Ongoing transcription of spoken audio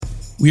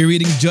We are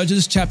reading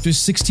Judges chapters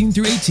 16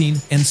 through 18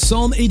 and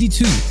Psalm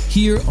 82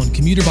 here on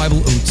Commuter Bible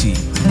OT.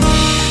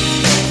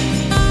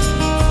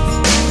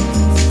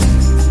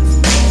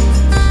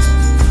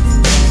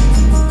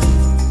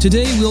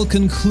 Today we'll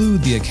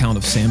conclude the account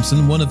of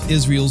Samson, one of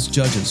Israel's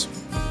judges.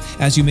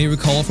 As you may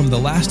recall from the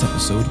last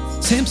episode,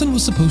 Samson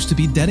was supposed to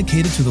be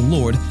dedicated to the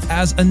Lord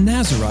as a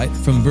Nazirite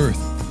from birth,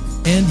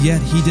 and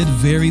yet he did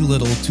very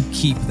little to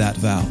keep that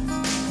vow.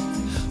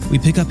 We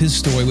pick up his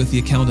story with the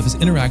account of his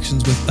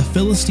interactions with a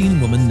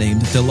Philistine woman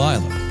named Delilah,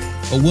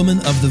 a woman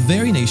of the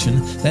very nation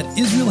that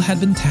Israel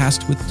had been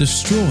tasked with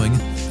destroying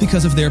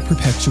because of their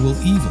perpetual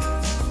evil.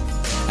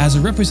 As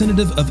a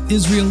representative of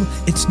Israel,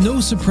 it's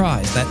no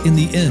surprise that in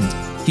the end,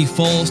 he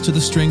falls to the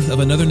strength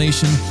of another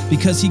nation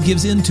because he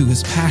gives in to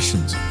his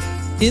passions.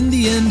 In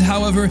the end,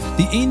 however,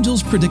 the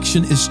angel's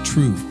prediction is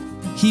true.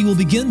 He will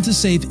begin to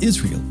save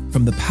Israel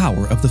from the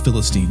power of the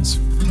Philistines.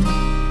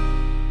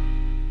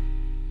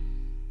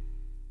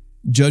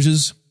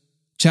 Judges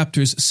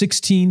chapters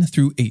 16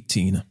 through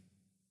 18.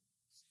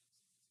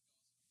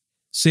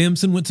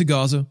 Samson went to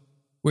Gaza,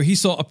 where he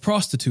saw a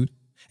prostitute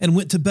and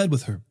went to bed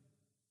with her.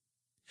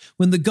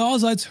 When the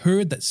Gazites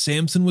heard that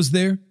Samson was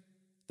there,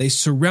 they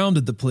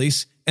surrounded the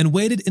place and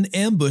waited in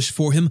ambush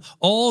for him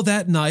all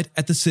that night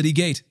at the city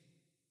gate.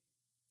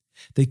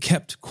 They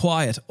kept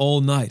quiet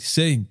all night,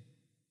 saying,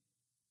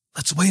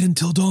 "Let's wait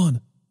until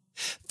dawn.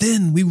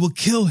 Then we will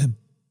kill him."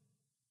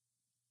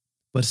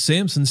 But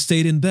Samson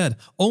stayed in bed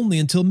only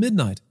until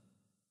midnight.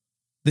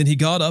 Then he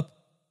got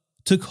up,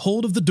 took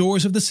hold of the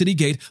doors of the city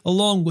gate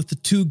along with the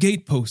 2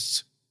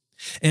 gateposts,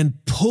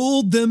 and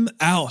pulled them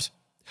out,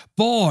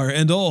 bar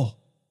and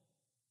all.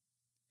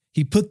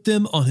 He put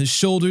them on his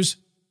shoulders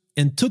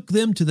and took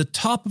them to the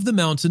top of the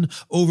mountain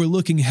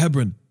overlooking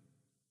Hebron.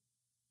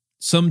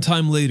 Some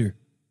time later,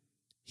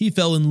 he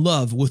fell in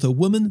love with a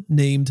woman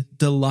named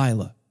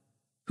Delilah,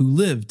 who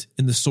lived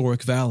in the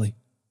Sorek Valley.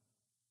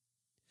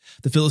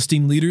 The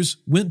Philistine leaders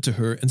went to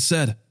her and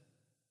said,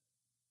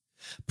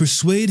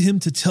 "Persuade him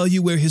to tell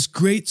you where his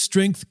great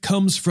strength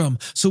comes from,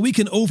 so we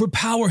can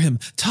overpower him,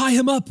 tie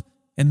him up,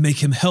 and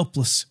make him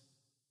helpless.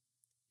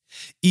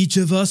 Each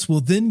of us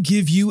will then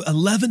give you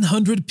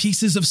 1,100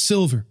 pieces of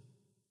silver."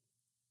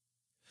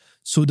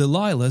 So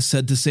Delilah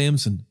said to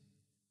Samson,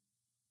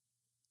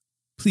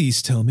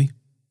 "Please tell me,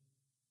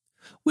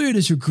 where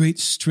does your great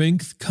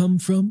strength come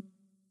from?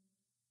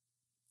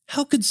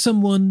 How could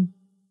someone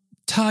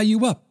tie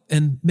you up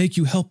and make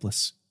you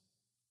helpless?"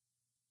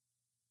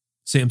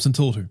 Samson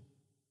told her,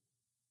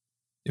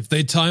 "If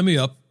they tie me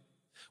up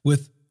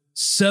with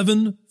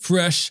 7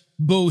 fresh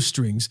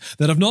bowstrings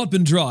that have not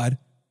been dried,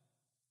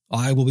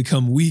 I will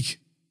become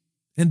weak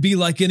and be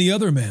like any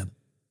other man."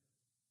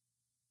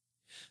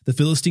 The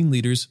Philistine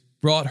leaders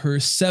brought her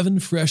 7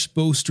 fresh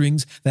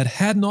bowstrings that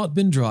had not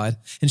been dried,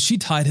 and she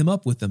tied him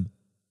up with them.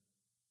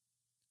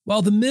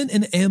 While the men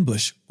in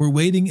ambush were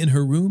waiting in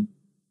her room,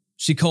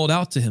 she called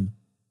out to him,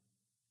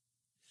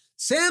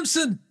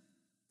 "Samson,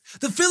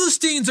 the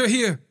Philistines are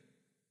here!"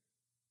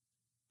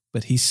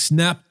 But he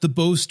snapped the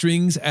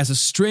bowstrings as a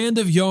strand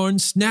of yarn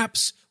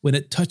snaps when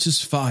it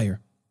touches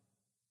fire.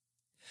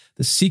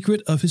 The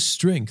secret of his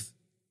strength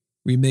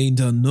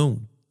remained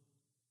unknown.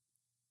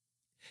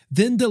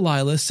 Then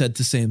Delilah said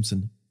to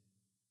Samson,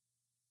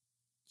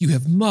 "You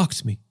have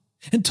mocked me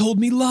and told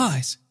me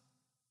lies.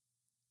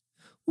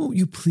 Won't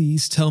you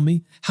please tell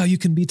me how you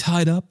can be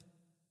tied up?"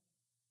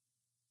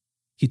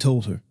 He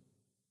told her,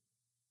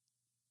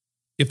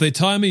 "If they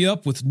tie me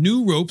up with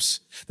new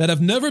ropes that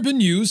have never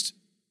been used,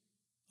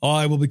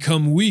 I will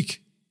become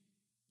weak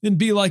and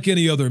be like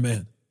any other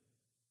man."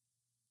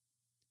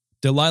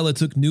 Delilah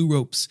took new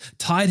ropes,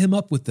 tied him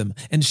up with them,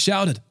 and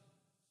shouted,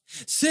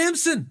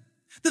 "Samson,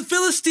 the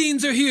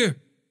Philistines are here!"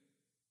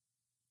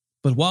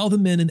 But while the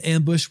men in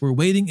ambush were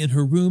waiting in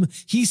her room,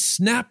 he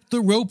snapped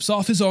the ropes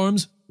off his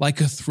arms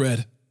like a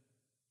thread.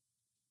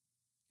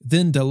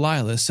 Then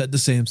Delilah said to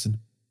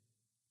Samson,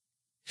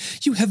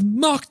 "You have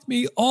mocked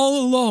me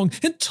all along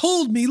and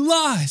told me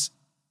lies.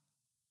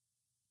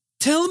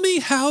 Tell me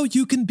how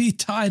you can be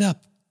tied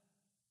up."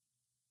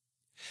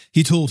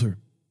 He told her,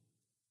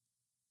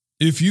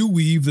 "If you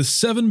weave the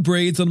 7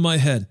 braids on my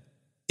head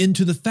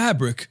into the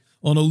fabric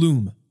on a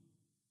loom."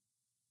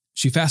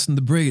 She fastened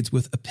the braids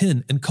with a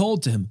pin and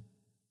called to him,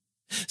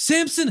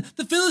 "Samson,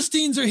 the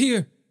Philistines are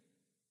here!"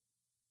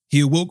 He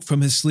awoke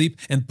from his sleep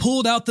and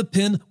pulled out the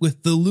pin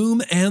with the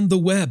loom and the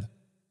web.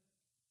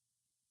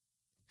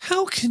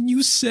 "How can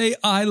you say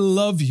I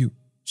love you,"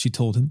 she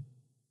told him,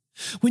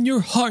 "when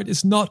your heart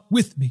is not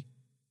with me?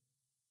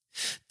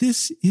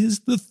 This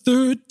is the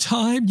 3rd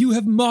time you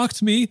have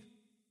mocked me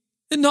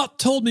and not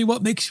told me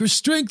what makes your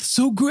strength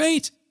so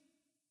great."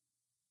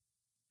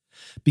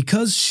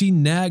 Because she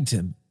nagged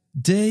him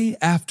day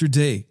after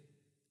day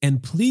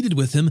and pleaded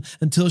with him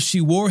until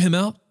she wore him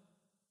out,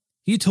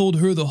 he told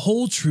her the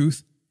whole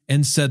truth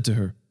and said to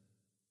her,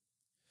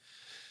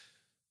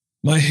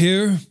 "My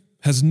hair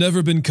has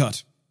never been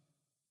cut,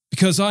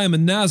 because I am a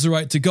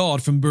Nazirite to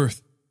God from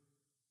birth.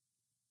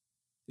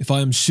 If I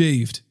am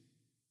shaved,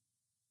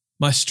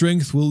 my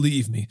strength will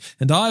leave me,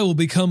 and I will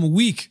become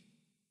weak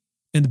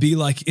and be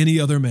like any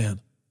other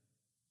man."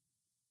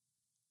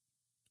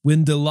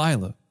 When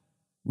Delilah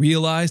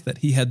realized that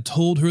he had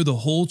told her the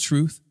whole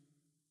truth,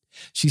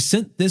 she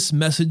sent this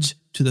message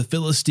to the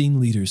Philistine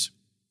leaders: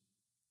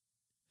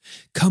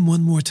 "Come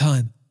one more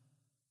time,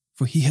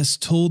 for he has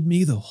told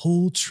me the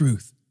whole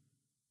truth."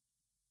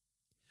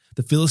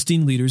 The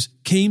Philistine leaders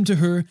came to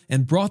her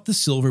and brought the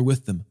silver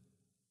with them.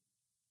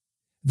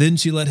 Then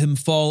she let him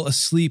fall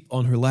asleep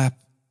on her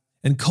lap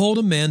and called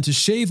a man to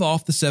shave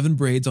off the 7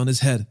 braids on his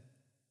head.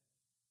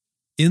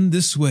 In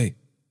this way,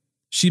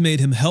 she made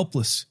him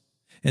helpless,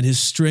 and his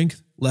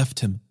strength left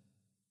him.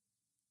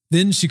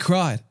 Then she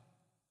cried,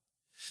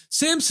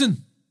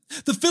 "Samson,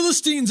 the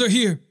Philistines are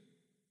here!"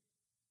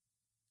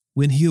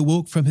 When he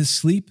awoke from his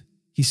sleep,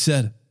 he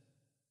said,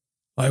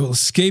 "I will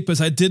escape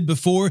as I did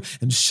before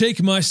and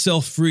shake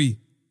myself free."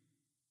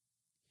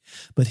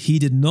 But he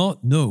did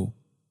not know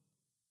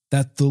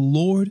that the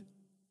Lord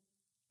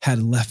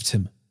had left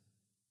him.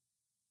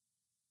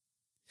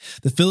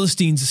 The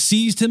Philistines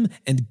seized him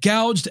and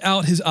gouged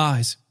out his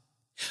eyes.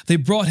 They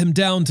brought him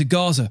down to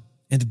Gaza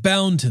and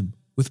bound him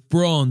with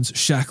bronze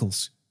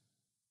shackles,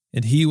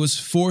 and he was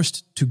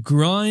forced to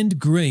grind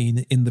grain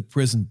in the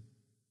prison.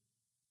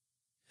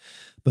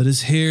 But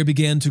his hair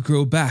began to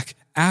grow back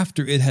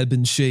after it had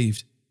been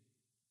shaved.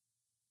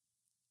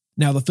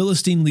 Now the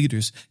Philistine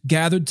leaders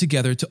gathered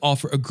together to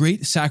offer a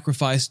great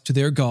sacrifice to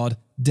their god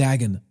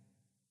Dagon.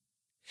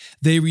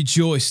 They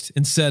rejoiced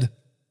and said,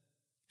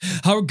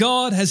 "Our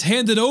God has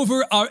handed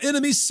over our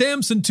enemy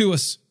Samson to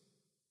us."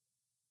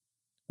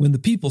 When the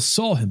people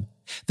saw him,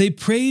 they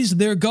praised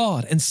their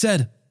God and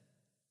said,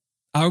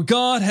 "Our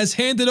God has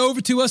handed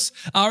over to us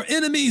our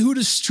enemy who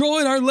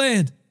destroyed our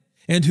land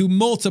and who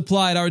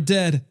multiplied our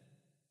dead."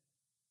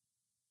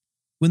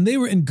 When they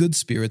were in good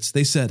spirits,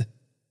 they said,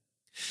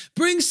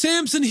 "Bring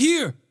Samson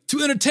here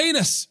to entertain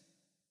us."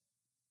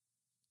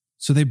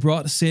 So they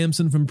brought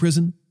Samson from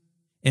prison,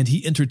 and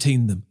he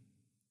entertained them.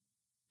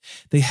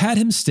 They had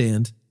him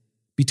stand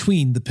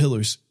between the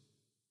pillars.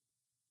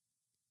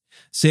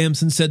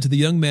 Samson said to the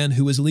young man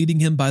who was leading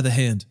him by the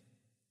hand,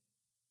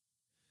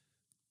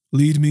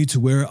 "Lead me to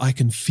where I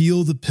can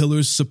feel the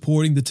pillars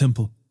supporting the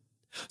temple,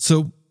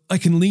 so I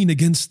can lean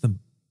against them."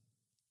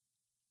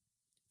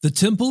 The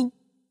temple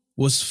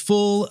was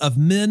full of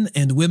men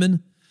and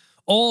women.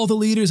 All the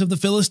leaders of the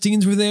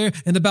Philistines were there,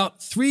 and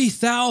about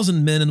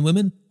 3,000 men and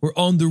women were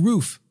on the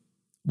roof,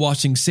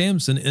 watching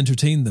Samson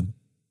entertain them.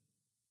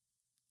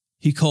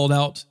 He called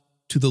out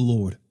to the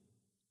Lord,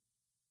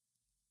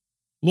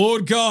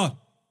 "Lord God,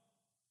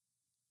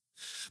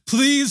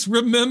 please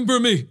remember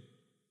me.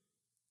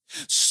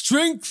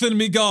 Strengthen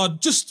me,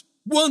 God, just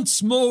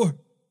once more.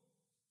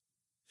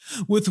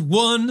 With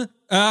one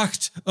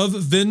act of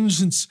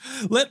vengeance,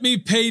 let me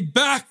pay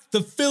back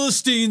the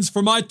Philistines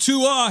for my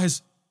 2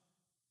 eyes."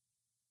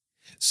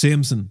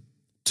 Samson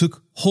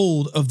took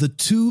hold of the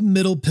 2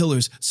 middle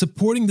pillars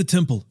supporting the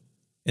temple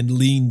and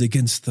leaned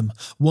against them,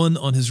 one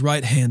on his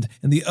right hand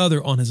and the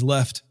other on his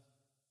left.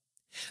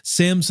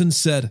 Samson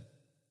said,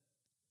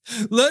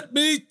 "Let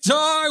me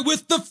die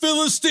with the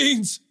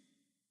Philistines."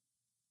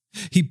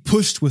 He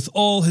pushed with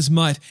all his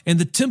might, and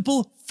the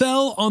temple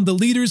fell on the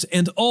leaders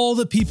and all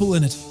the people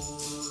in it.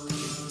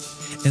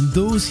 And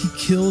those he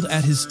killed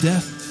at his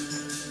death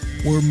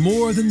were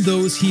more than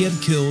those he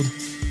had killed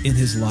in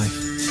his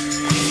life.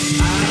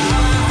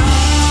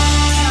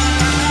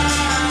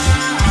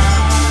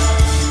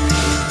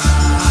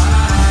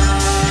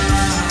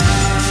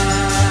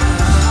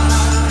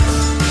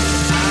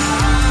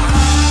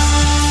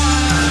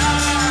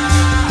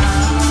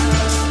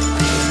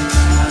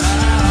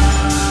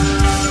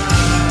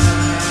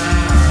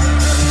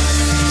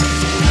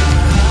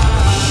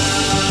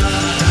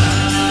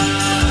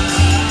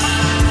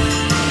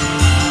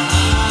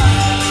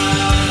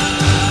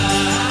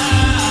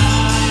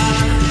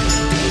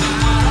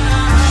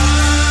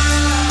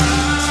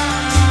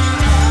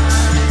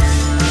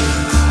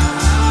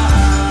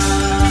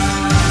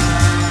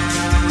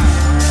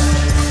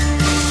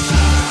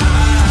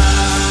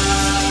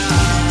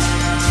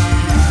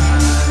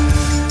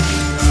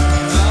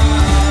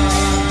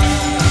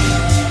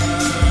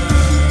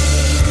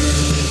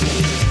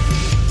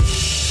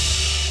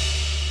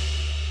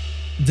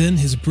 Then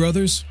his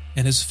brothers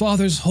and his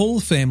father's whole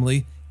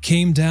family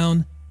came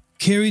down,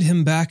 carried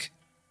him back,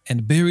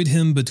 and buried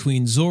him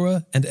between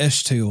Zorah and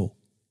Eshtaol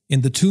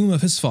in the tomb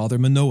of his father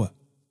Manoah.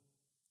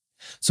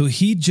 So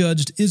he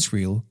judged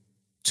Israel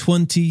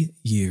 20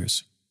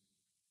 years.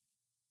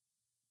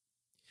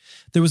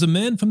 There was a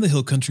man from the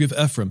hill country of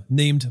Ephraim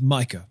named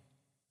Micah.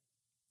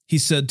 He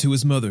said to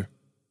his mother,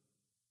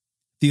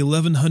 "The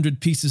 1,100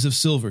 pieces of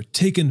silver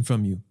taken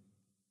from you,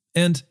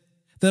 and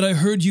that I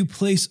heard you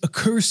place a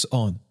curse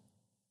on.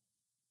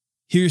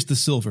 Here's the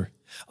silver.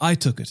 I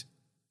took it."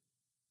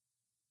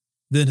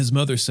 Then his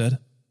mother said,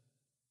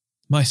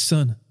 "My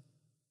son,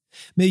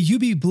 may you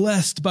be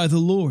blessed by the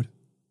Lord."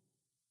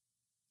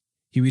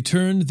 He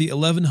returned the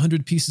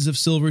 1,100 pieces of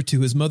silver to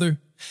his mother,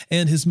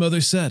 and his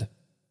mother said,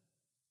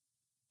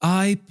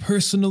 "I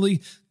personally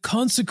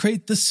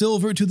consecrate the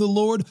silver to the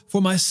Lord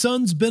for my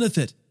son's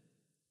benefit,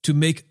 to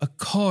make a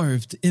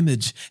carved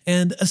image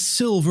and a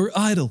silver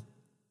idol.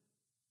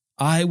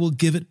 I will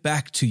give it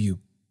back to you."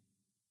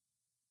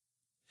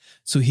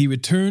 So he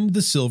returned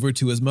the silver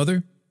to his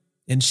mother,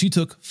 and she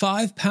took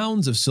 5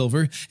 pounds of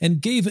silver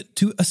and gave it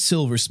to a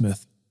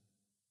silversmith.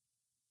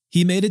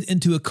 He made it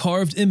into a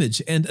carved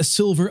image and a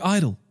silver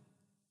idol,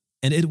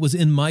 and it was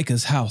in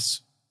Micah's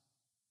house.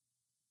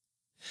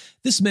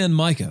 This man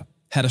Micah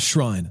had a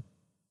shrine,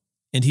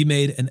 and he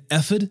made an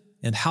ephod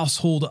and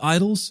household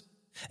idols,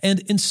 and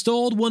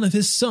installed one of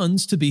his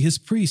sons to be his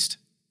priest.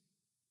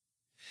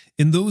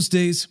 In those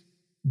days,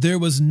 there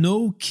was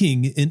no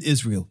king in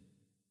Israel.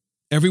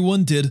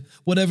 Everyone did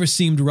whatever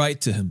seemed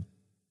right to him.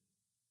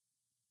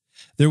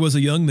 There was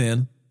a young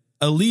man,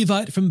 a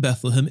Levite from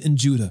Bethlehem in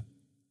Judah,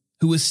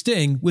 who was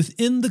staying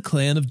within the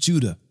clan of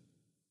Judah.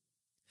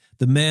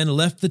 The man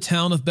left the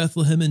town of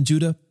Bethlehem in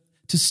Judah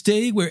to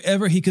stay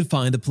wherever he could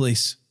find a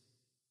place.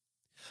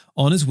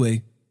 On his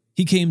way,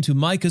 he came to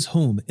Micah's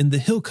home in the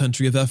hill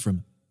country of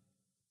Ephraim.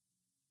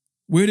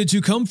 "Where did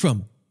you come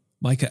from?"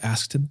 Micah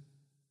asked him.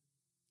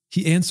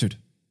 He answered,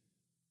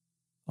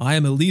 "I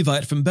am a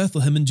Levite from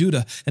Bethlehem in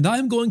Judah, and I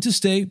am going to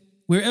stay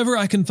wherever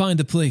I can find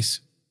a place."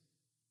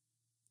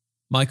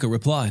 Micah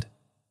replied,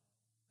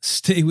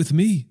 "Stay with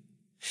me,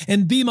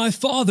 and be my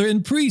father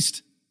and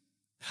priest.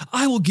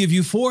 I will give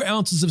you 4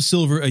 ounces of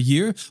silver a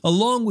year,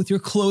 along with your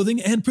clothing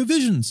and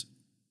provisions."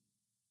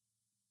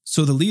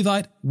 So the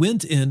Levite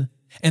went in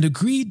and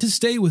agreed to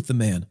stay with the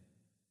man,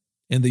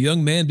 and the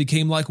young man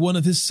became like one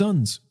of his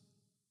sons.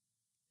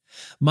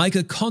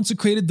 Micah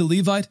consecrated the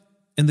Levite,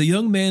 and the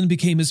young man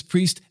became his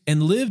priest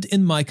and lived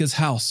in Micah's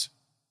house.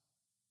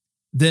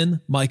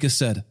 Then Micah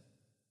said,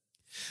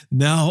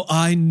 "Now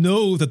I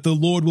know that the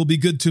Lord will be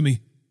good to me,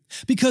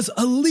 because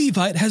a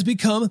Levite has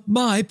become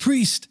my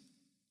priest."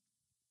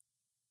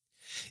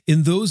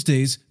 In those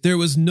days, there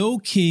was no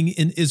king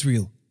in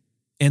Israel,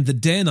 and the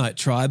Danite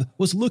tribe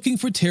was looking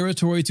for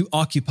territory to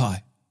occupy.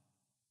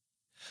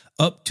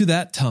 Up to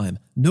that time,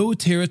 no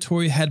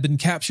territory had been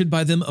captured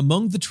by them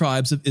among the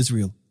tribes of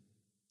Israel.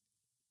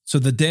 So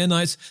the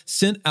Danites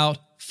sent out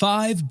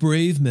 5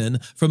 brave men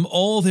from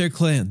all their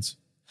clans,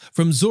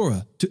 from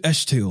Zorah to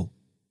Eshtaol,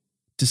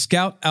 to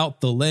scout out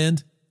the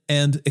land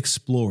and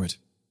explore it.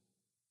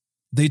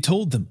 They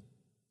told them,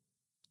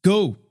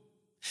 "Go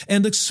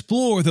and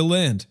explore the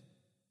land."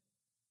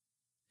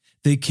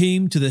 They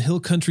came to the hill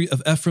country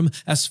of Ephraim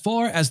as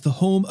far as the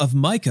home of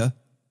Micah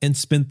and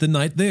spent the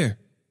night there.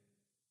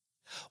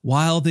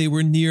 While they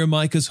were near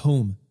Micah's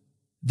home,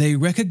 they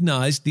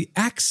recognized the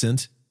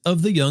accent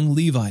of the young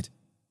Levite.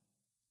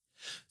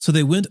 So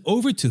they went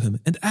over to him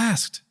and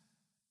asked,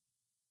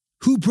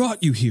 "Who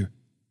brought you here?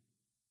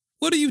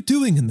 What are you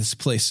doing in this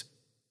place?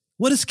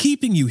 What is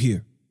keeping you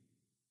here?"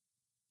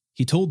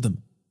 He told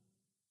them,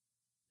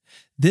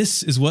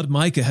 "This is what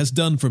Micah has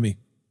done for me.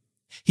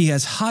 He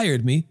has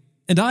hired me,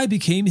 and I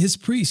became his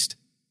priest."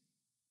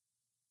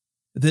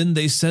 Then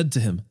they said to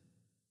him,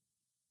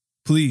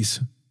 "Please,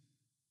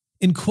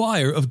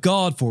 inquire of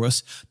God for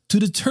us to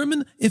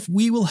determine if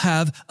we will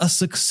have a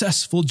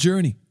successful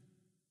journey."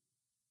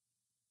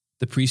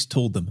 The priest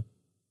told them,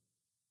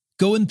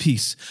 "Go in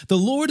peace. The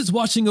Lord is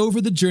watching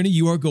over the journey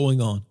you are going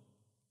on."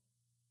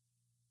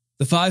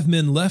 The 5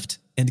 men left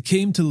and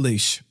came to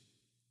Laish.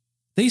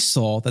 They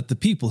saw that the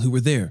people who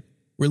were there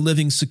were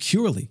living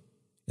securely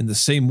in the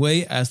same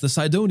way as the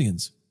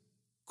Sidonians,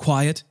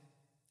 quiet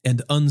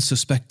and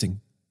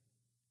unsuspecting.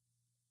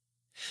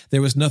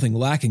 There was nothing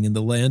lacking in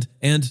the land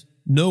and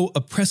no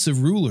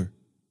oppressive ruler.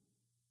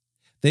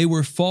 They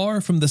were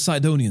far from the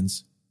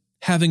Sidonians,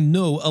 having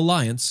no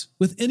alliance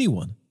with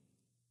anyone.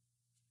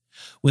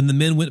 When the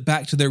men went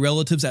back to their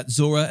relatives at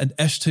Zorah and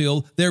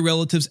Eshtaol, their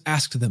relatives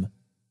asked them,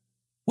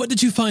 "What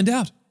did you find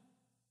out?"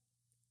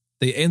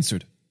 They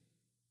answered,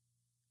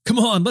 "Come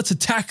on, let's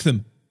attack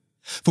them,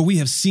 for we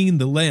have seen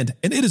the land,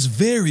 and it is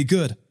very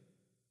good.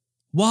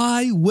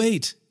 Why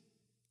wait?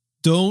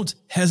 Don't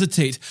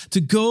hesitate to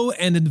go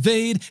and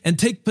invade and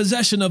take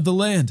possession of the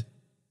land.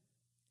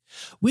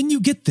 When you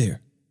get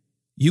there,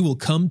 you will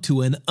come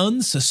to an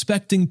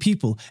unsuspecting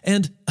people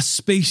and a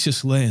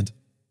spacious land,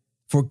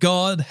 for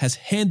God has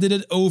handed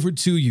it over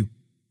to you.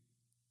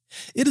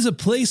 It is a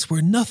place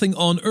where nothing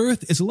on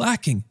earth is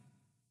lacking."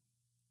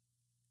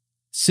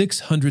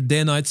 600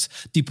 Danites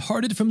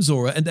departed from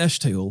Zorah and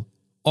Eshtaol,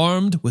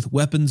 armed with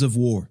weapons of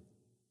war.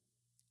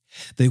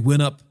 They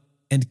went up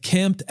and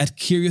camped at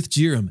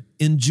Kiriath-Jearim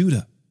in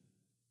Judah.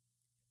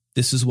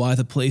 This is why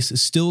the place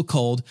is still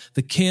called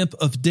the Camp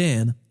of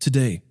Dan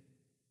today.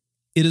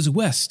 It is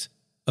west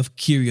of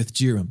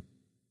Kiriath-Jearim.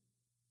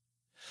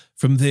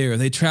 From there,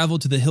 they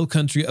traveled to the hill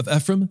country of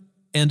Ephraim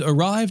and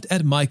arrived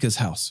at Micah's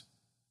house.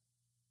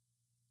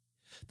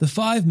 The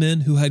 5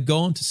 men who had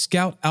gone to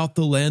scout out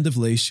the land of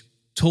Laish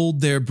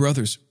told their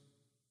brothers,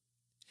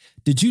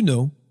 "Did you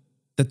know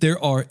that there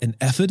are an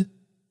ephod,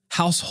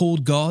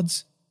 household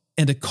gods,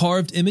 and a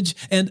carved image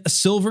and a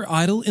silver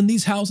idol in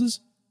these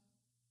houses?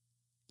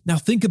 Now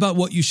think about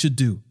what you should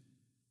do."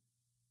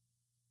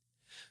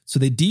 So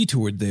they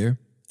detoured there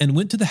and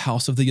went to the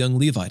house of the young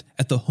Levite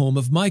at the home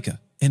of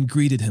Micah and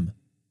greeted him.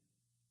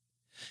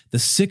 The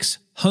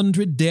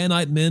 600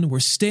 Danite men were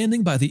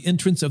standing by the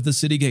entrance of the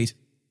city gate,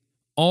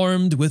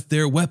 armed with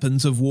their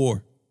weapons of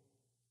war.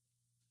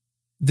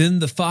 Then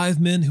the 5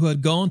 men who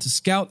had gone to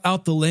scout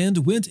out the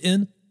land went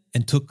in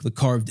and took the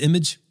carved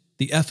image,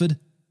 the ephod,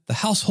 the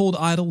household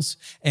idols,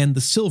 and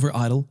the silver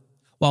idol,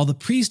 while the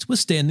priest was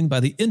standing by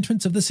the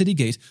entrance of the city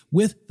gate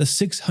with the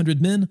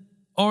 600 men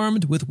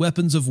armed with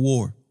weapons of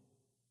war.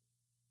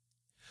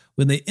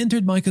 When they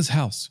entered Micah's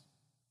house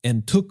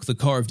and took the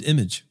carved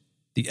image,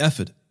 the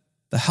ephod,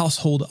 the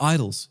household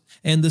idols,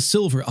 and the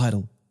silver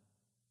idol,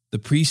 the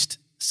priest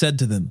said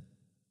to them,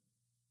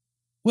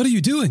 "What are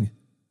you doing?"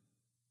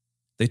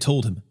 They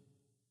told him,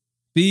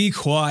 "Be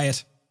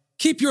quiet.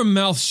 Keep your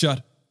mouth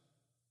shut.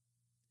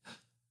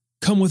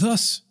 Come with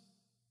us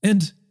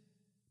and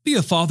be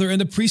a father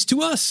and a priest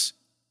to us.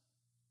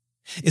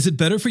 Is it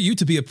better for you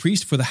to be a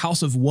priest for the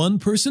house of one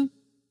person,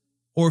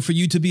 or for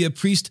you to be a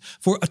priest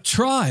for a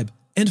tribe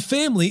and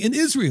family in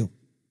Israel?"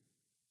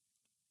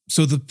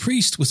 So the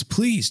priest was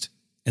pleased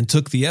and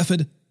took the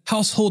ephod,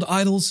 household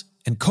idols,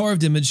 and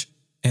carved image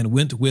and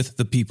went with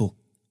the people.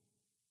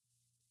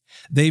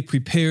 They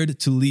prepared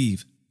to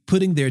leave,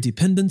 putting their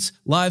dependents,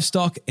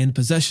 livestock, and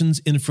possessions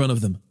in front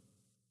of them.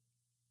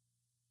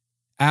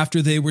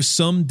 After they were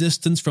some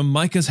distance from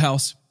Micah's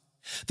house,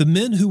 the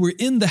men who were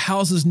in the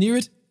houses near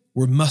it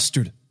were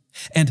mustered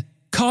and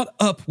caught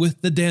up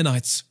with the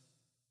Danites.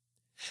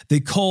 They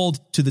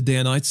called to the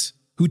Danites,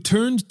 who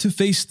turned to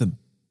face them,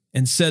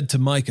 and said to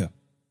Micah,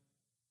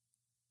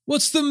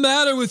 "What's the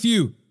matter with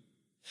you,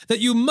 that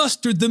you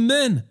mustered the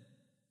men?"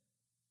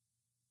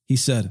 He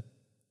said,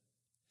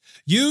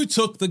 "You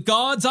took the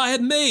gods I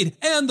had made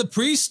and the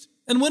priest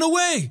and went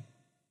away.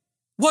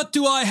 What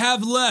do I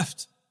have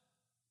left?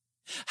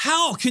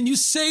 How can you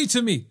say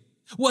to me,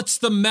 'What's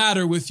the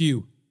matter with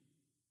you?'"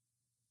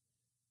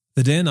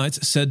 The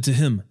Danites said to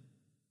him,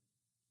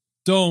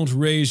 "Don't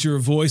raise your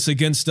voice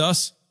against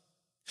us,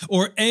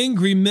 or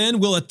angry men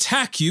will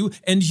attack you,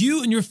 and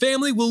you and your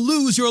family will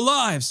lose your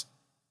lives."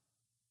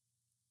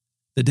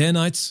 The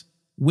Danites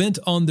went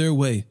on their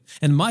way,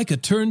 and Micah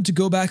turned to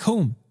go back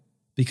home,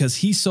 because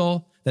he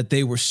saw that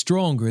they were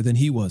stronger than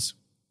he was.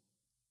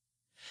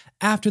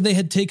 After they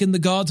had taken the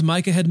gods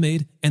Micah had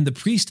made and the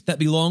priest that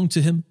belonged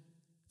to him,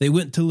 they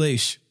went to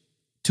Laish,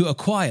 to a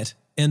quiet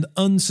and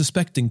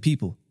unsuspecting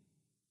people.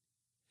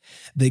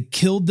 They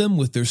killed them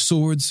with their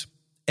swords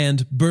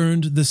and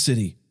burned the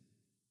city.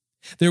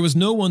 There was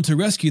no one to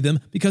rescue them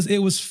because it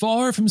was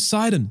far from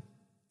Sidon,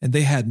 and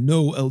they had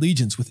no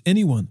allegiance with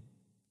anyone.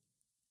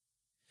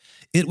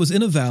 It was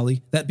in a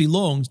valley that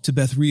belonged to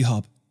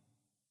Beth-rehob.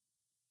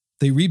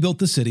 They rebuilt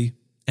the city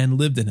and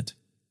lived in it.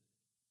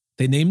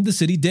 They named the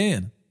city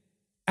Dan,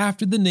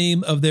 after the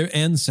name of their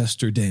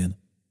ancestor Dan,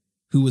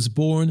 who was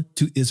born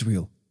to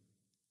Israel.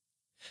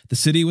 The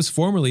city was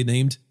formerly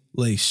named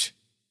Laish.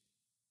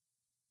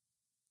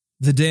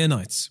 The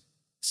Danites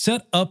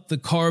set up the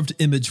carved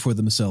image for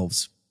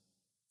themselves.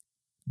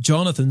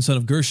 Jonathan, son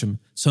of Gershom,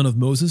 son of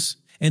Moses,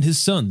 and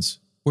his sons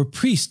were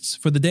priests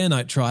for the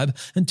Danite tribe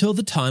until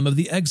the time of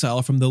the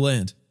exile from the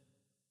land.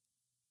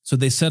 So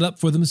they set up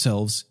for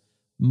themselves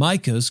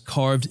Micah's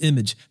carved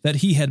image that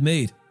he had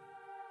made,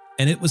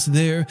 and it was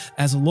there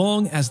as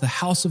long as the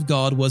house of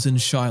God was in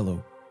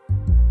Shiloh.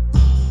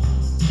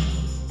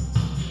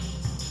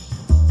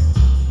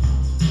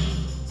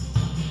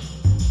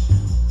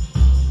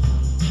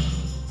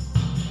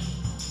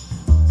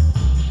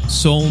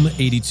 Psalm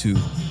 82.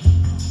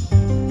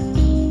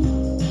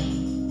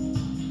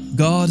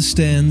 God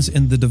stands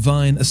in the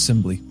divine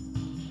assembly.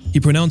 He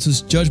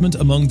pronounces judgment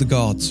among the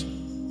gods.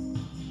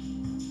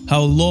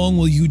 How long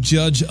will you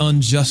judge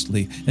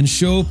unjustly and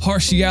show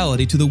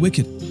partiality to the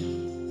wicked?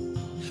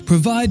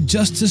 Provide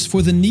justice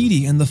for the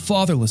needy and the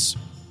fatherless.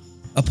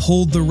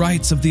 Uphold the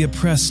rights of the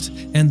oppressed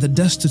and the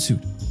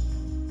destitute.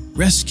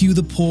 Rescue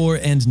the poor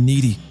and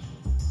needy.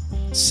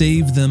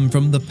 Save them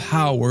from the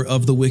power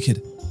of the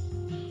wicked.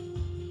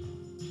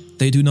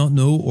 They do not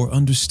know or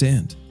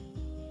understand.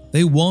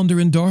 They wander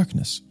in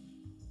darkness.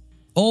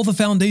 All the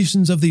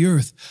foundations of the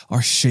earth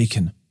are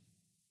shaken.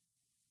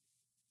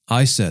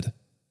 I said,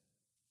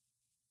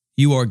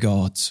 "You are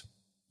gods.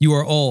 You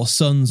are all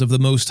sons of the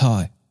Most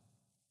High.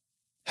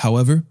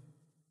 However,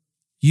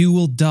 you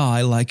will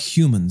die like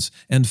humans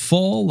and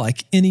fall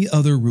like any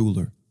other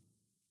ruler.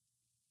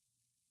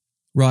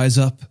 Rise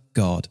up,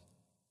 God.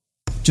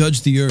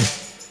 Judge the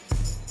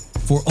earth,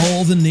 for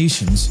all the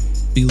nations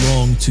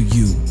belong to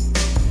you."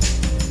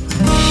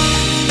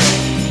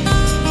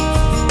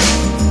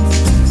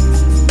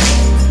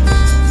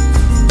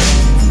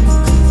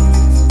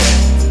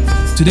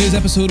 Today's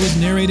episode was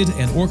narrated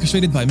and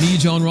orchestrated by me,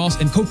 John Ross,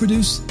 and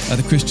co-produced by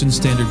the Christian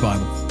Standard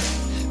Bible.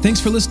 Thanks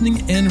for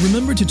listening, and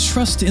remember to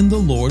trust in the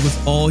Lord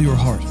with all your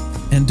heart,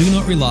 and do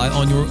not rely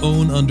on your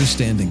own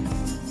understanding.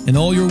 In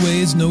all your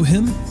ways know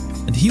Him,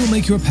 and He will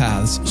make your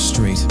paths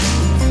straight.